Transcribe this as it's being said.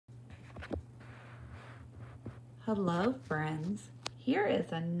Hello, friends. Here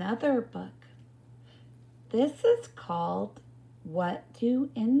is another book. This is called What Do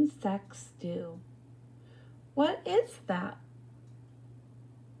Insects Do? What is that?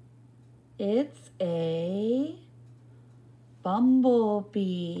 It's a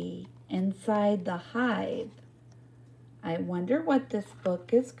bumblebee inside the hive. I wonder what this book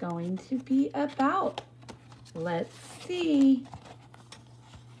is going to be about. Let's see.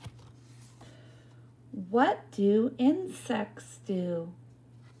 What do insects do?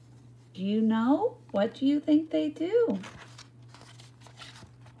 Do you know? What do you think they do?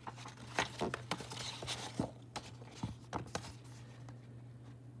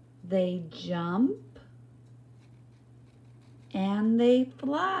 They jump and they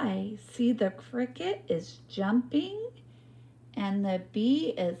fly. See, the cricket is jumping and the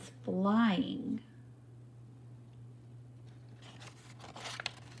bee is flying.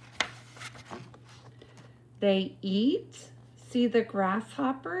 They eat. See, the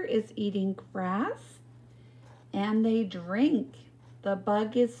grasshopper is eating grass. And they drink. The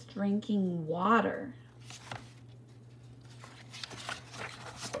bug is drinking water.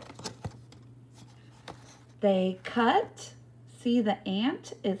 They cut. See, the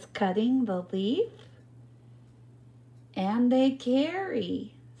ant is cutting the leaf. And they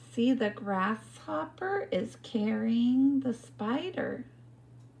carry. See, the grasshopper is carrying the spider.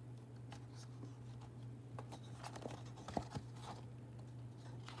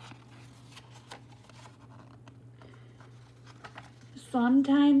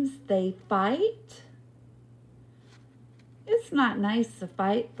 Sometimes they fight. It's not nice to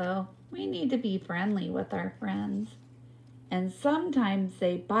fight, though. We need to be friendly with our friends. And sometimes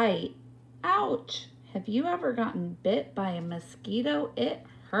they bite. Ouch! Have you ever gotten bit by a mosquito? It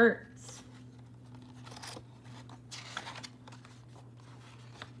hurts.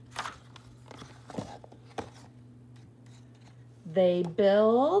 They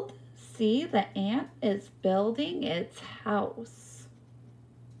build. See, the ant is building its house.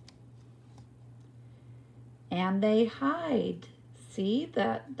 And they hide. See,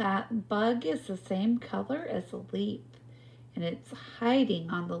 that bug is the same color as the leaf. And it's hiding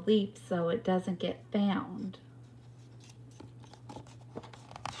on the leaf so it doesn't get found.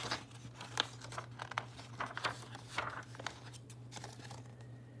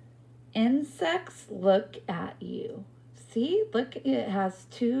 Insects look at you. See, look, it has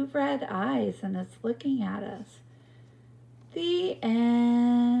two red eyes and it's looking at us. The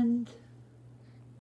end.